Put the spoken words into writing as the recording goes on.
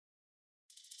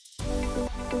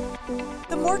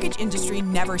The mortgage industry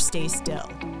never stays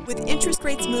still. With interest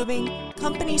rates moving,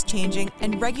 companies changing,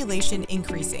 and regulation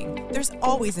increasing, there's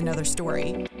always another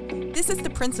story. This is The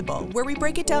Principal, where we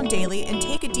break it down daily and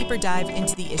take a deeper dive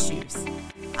into the issues.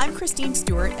 I'm Christine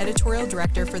Stewart, Editorial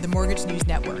Director for the Mortgage News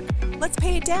Network. Let's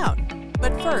pay it down.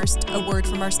 But first, a word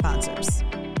from our sponsors.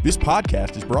 This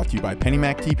podcast is brought to you by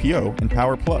PennyMac TPO and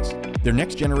Power Plus, their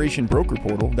next-generation broker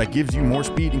portal that gives you more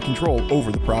speed and control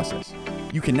over the process.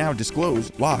 You can now disclose,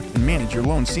 lock, and manage your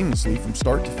loan seamlessly from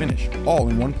start to finish, all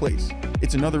in one place.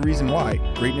 It's another reason why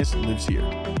greatness lives here.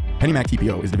 PennyMac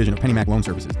TPO is a division of PennyMac Loan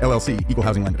Services, LLC, Equal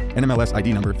Housing Lender, NMLS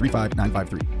ID number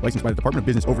 35953, licensed by the Department of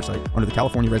Business Oversight under the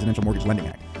California Residential Mortgage Lending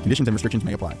Act. Conditions and restrictions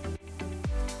may apply.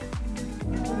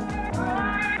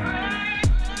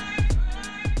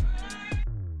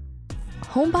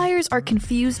 Homebuyers are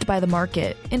confused by the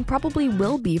market and probably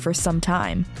will be for some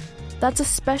time. That's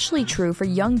especially true for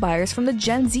young buyers from the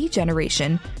Gen Z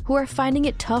generation who are finding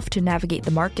it tough to navigate the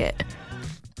market.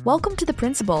 Welcome to The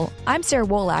Principal. I'm Sarah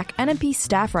Wolak, NMP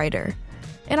staff writer.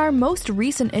 In our most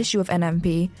recent issue of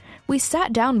NMP, we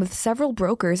sat down with several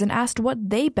brokers and asked what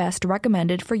they best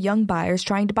recommended for young buyers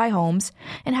trying to buy homes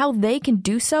and how they can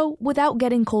do so without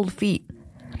getting cold feet.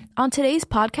 On today's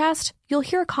podcast, you'll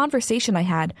hear a conversation I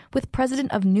had with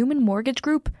president of Newman Mortgage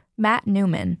Group, Matt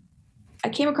Newman. I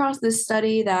came across this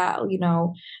study that,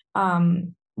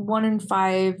 1 in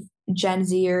 5 Gen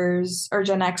Zers or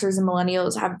Gen Xers and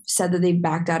millennials have said that they've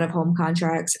backed out of home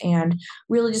contracts, and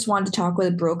really just wanted to talk with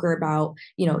a broker about,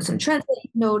 some trends that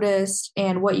you've noticed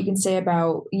and what you can say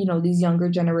about, these younger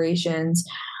generations.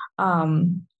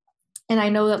 And I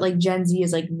know that Gen Z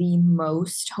is the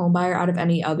most home buyer out of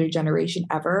any other generation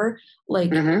ever,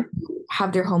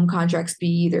 have their home contracts be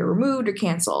either removed or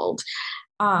canceled.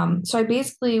 So I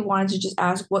basically wanted to just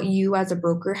ask what you as a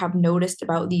broker have noticed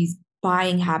about these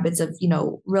buying habits of,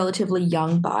 relatively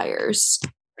young buyers.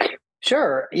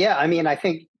 Sure. Yeah. I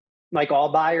think like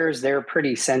all buyers, they're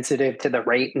pretty sensitive to the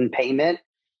rate and payment.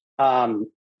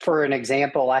 For an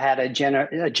example, I had a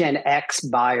Gen X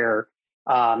buyer.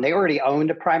 They already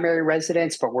owned a primary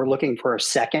residence, but were looking for a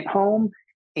second home.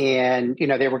 And,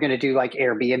 they were going to do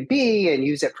Airbnb and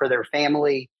use it for their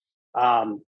family.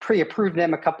 Pre-approved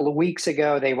them a couple of weeks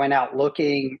ago. They went out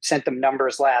looking, sent them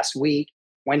numbers last week,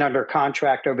 went under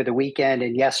contract over the weekend.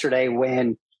 And yesterday,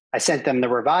 when I sent them the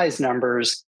revised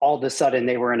numbers, all of a sudden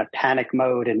they were in a panic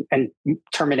mode and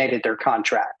terminated their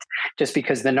contract just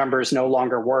because the numbers no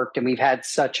longer worked. And we've had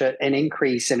such an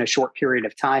increase in a short period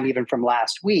of time, even from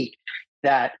last week,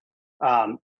 that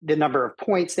the number of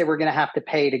points they were going to have to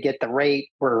pay to get the rate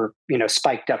were,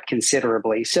 spiked up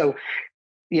considerably. So,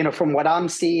 from what I'm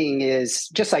seeing is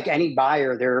just like any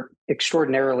buyer, they're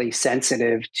extraordinarily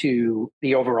sensitive to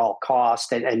the overall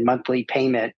cost and monthly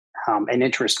payment and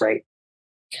interest rate.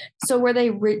 So were they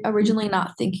originally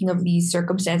not thinking of these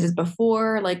circumstances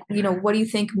before? What do you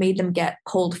think made them get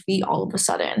cold feet all of a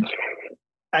sudden?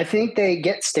 I think they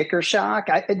get sticker shock.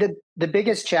 The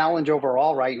biggest challenge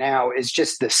overall right now is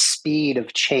just the speed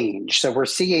of change. So we're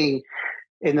seeing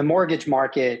in the mortgage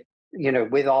market,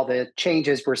 with all the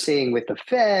changes we're seeing with the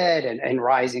Fed and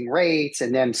rising rates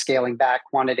and them scaling back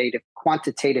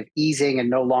quantitative easing and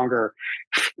no longer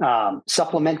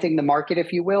supplementing the market,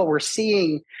 if you will, we're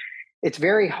seeing it's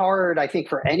very hard, I think,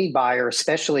 for any buyer,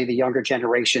 especially the younger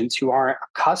generations who aren't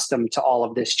accustomed to all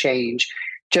of this change.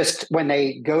 Just when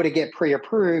they go to get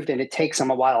pre-approved and it takes them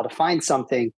a while to find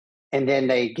something, and then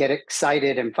they get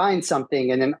excited and find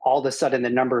something, and then all of a sudden the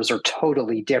numbers are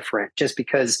totally different just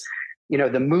because,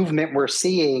 the movement we're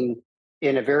seeing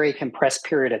in a very compressed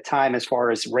period of time as far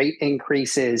as rate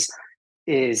increases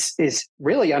is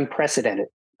really unprecedented.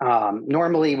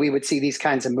 Normally we would see these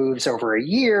kinds of moves over a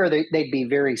year. They'd be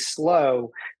very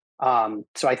slow.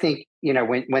 So I think,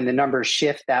 when the numbers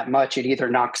shift that much, it either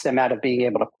knocks them out of being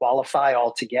able to qualify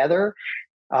altogether.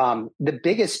 The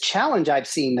biggest challenge I've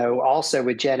seen, though, also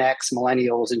with Gen X,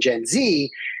 millennials, and Gen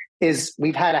Z is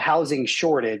we've had a housing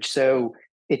shortage. So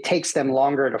it takes them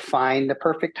longer to find the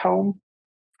perfect home.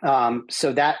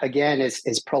 So that, again,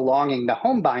 is prolonging the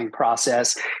home buying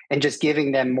process and just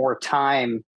giving them more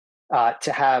time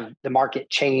to have the market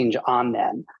change on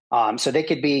them. So they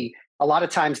could be, a lot of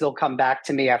times they'll come back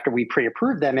to me after we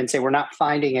pre-approve them and say, we're not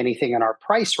finding anything in our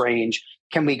price range.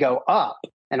 Can we go up?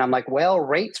 And I'm like, well,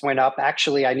 rates went up.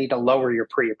 Actually, I need to lower your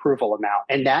pre-approval amount.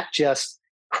 And that just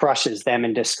crushes them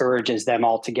and discourages them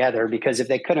altogether, because if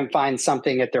they couldn't find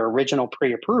something at their original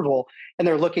pre-approval and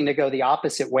they're looking to go the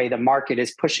opposite way, the market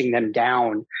is pushing them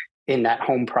down in that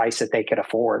home price that they could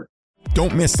afford.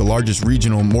 Don't miss the largest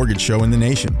regional mortgage show in the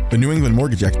nation. The New England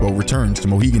Mortgage Expo returns to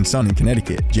Mohegan Sun in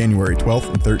Connecticut, January 12th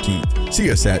and 13th.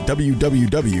 See us at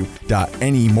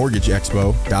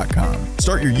www.nemortgageexpo.com.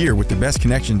 Start your year with the best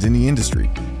connections in the industry.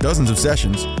 Dozens of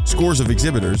sessions, scores of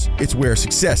exhibitors. It's where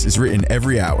success is written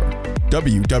every hour.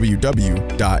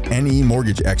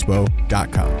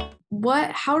 www.nemortgageexpo.com.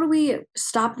 How do we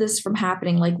stop this from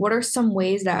happening? Like, what are some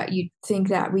ways that you think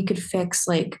that we could fix,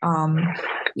 like,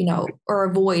 or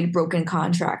avoid broken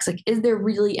contracts? Like, is there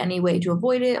really any way to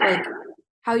avoid it? Like,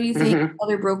 how do you think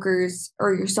other brokers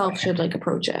or yourself should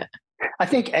approach it? I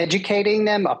think educating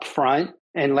them up front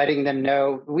and letting them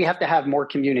know we have to have more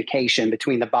communication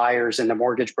between the buyers and the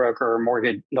mortgage broker or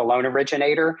the loan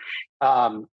originator.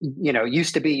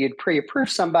 Used to be you'd pre-approve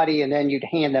somebody and then you'd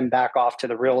hand them back off to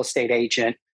the real estate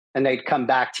agent and they'd come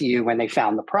back to you when they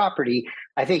found the property.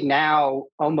 I think now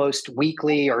almost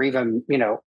weekly or even,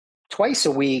 twice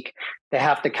a week, they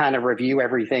have to kind of review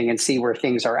everything and see where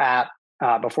things are at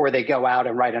before they go out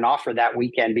and write an offer that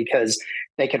weekend, because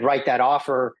they could write that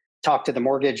offer, talk to the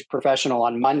mortgage professional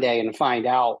on Monday and find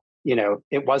out,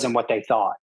 it wasn't what they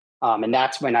thought. And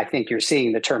that's when I think you're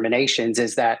seeing the terminations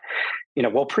is that,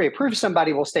 we'll pre-approve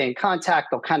somebody, we'll stay in contact,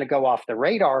 they'll kind of go off the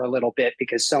radar a little bit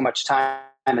because so much time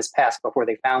has passed before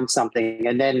they found something.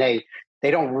 And then they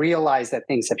don't realize that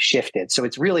things have shifted. So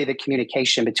it's really the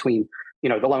communication between,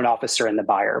 the loan officer and the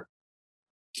buyer.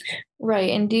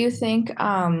 Right. And do you think,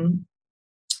 oh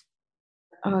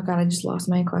God, I just lost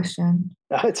my question.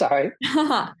 It's all right.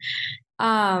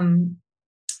 I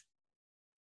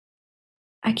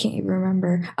can't even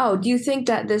remember. Oh, do you think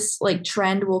that this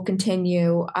trend will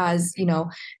continue as,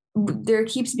 there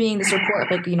keeps being this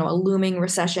report of a looming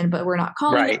recession, but we're not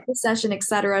calling it a recession, et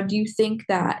cetera. Do you think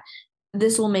that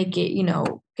this will make it,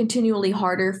 continually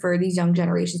harder for these young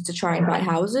generations to try and buy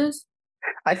houses?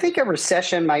 I think a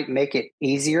recession might make it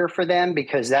easier for them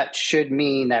because that should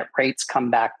mean that rates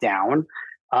come back down.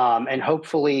 And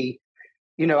hopefully,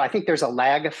 I think there's a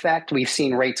lag effect. We've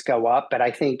seen rates go up, but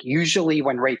I think usually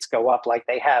when rates go up,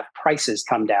 they have prices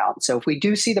come down. So if we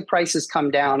do see the prices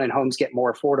come down and homes get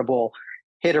more affordable,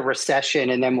 hit a recession,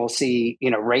 and then we'll see,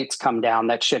 rates come down,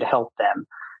 that should help them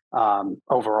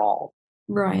overall.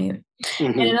 Right.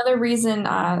 And another reason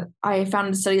I found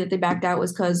in the study that they backed out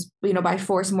was because, by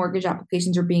force mortgage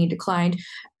applications are being declined.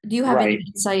 Do you have any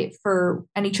insight for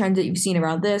any trends that you've seen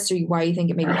around this or why you think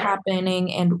it may be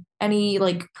happening, and any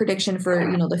prediction for,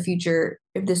 the future,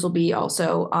 if this will be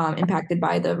also impacted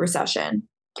by the recession?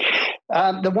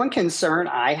 The one concern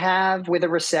I have with a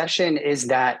recession is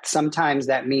that sometimes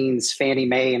that means Fannie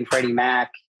Mae and Freddie Mac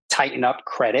tighten up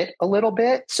credit a little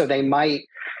bit. So they might,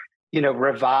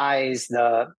 revise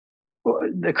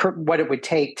what it would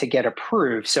take to get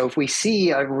approved. So if we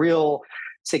see a real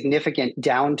significant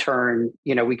downturn,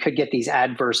 we could get these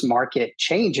adverse market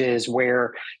changes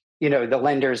where, the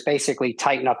lenders basically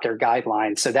tighten up their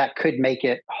guidelines. So that could make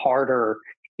it harder,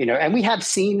 and we have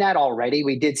seen that already.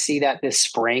 We did see that this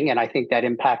spring. And I think that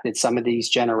impacted some of these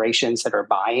generations that are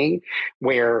buying,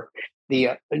 where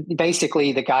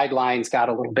basically the guidelines got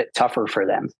a little bit tougher for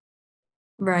them.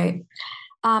 Right.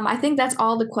 I think that's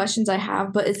all the questions I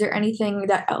have, but is there anything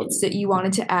else that you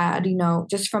wanted to add,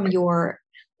 just from your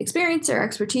experience or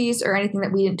expertise, or anything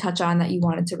that we didn't touch on that you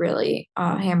wanted to really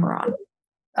hammer on?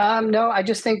 No, I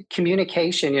just think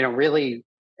communication, really,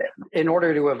 in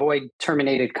order to avoid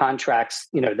terminated contracts,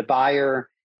 the buyer,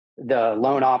 the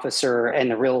loan officer,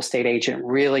 and the real estate agent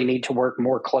really need to work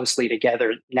more closely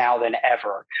together now than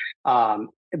ever.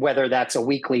 Whether that's a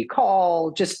weekly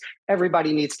call, just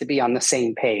everybody needs to be on the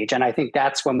same page. And I think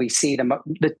that's when we see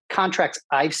the contracts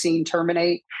I've seen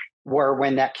terminate were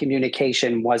when that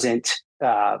communication wasn't,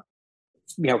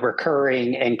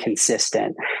 recurring and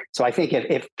consistent. So I think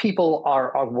if people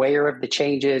are aware of the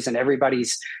changes and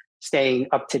everybody's staying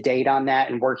up to date on that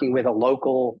and working with a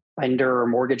local lender or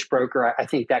mortgage broker, I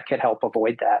think that could help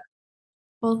avoid that.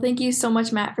 Well, thank you so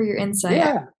much, Matt, for your insight.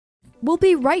 Yeah. We'll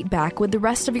be right back with the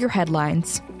rest of your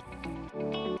headlines.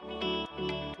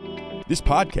 This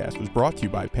podcast was brought to you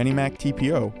by PennyMac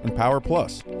TPO and Power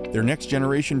Plus, their next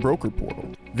generation broker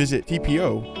portal. Visit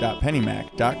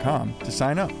tpo.pennymac.com to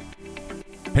sign up.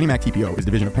 PennyMac TPO is a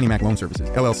division of PennyMac Loan Services,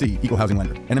 LLC, Equal Housing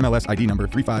Lender, NMLS ID number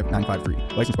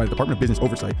 35953, licensed by the Department of Business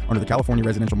Oversight under the California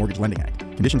Residential Mortgage Lending Act.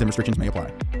 Conditions and restrictions may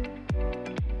apply.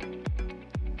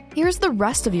 Here's the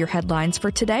rest of your headlines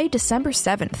for today, December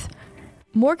 7th.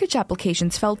 Mortgage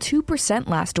applications fell 2%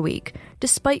 last week,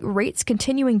 despite rates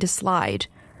continuing to slide.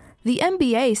 The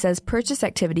MBA says purchase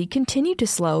activity continued to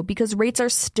slow because rates are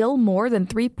still more than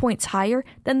 3 points higher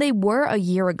than they were a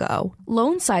year ago.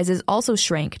 Loan sizes also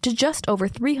shrank to just over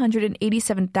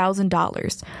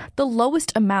 $387,000, the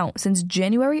lowest amount since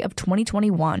January of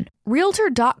 2021.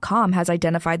 Realtor.com has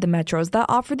identified the metros that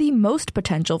offer the most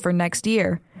potential for next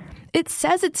year. It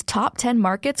says its top 10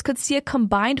 markets could see a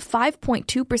combined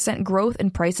 5.2% growth in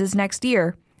prices next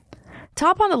year.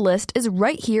 Top on the list is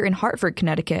right here in Hartford,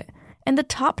 Connecticut, and the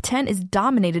top 10 is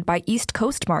dominated by East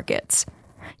Coast markets.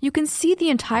 You can see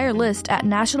the entire list at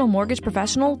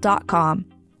nationalmortgageprofessional.com.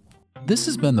 This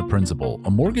has been The Principal,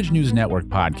 a Mortgage News Network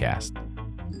podcast.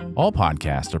 All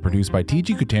podcasts are produced by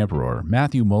T.G. Kutamperor,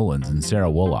 Matthew Mullins, and Sarah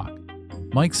Wollock.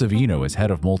 Mike Savino is head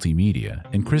of multimedia,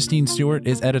 and Christine Stewart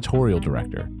is editorial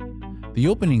director. The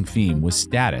opening theme was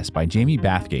Status by Jamie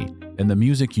Bathgate, and the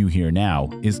music you hear now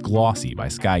is Glossy by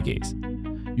Skygaze.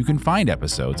 You can find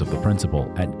episodes of The Principal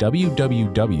at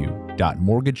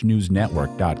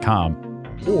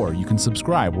www.mortgagenewsnetwork.com, or you can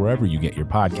subscribe wherever you get your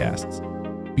podcasts.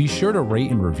 Be sure to rate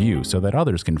and review so that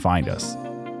others can find us.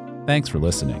 Thanks for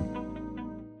listening.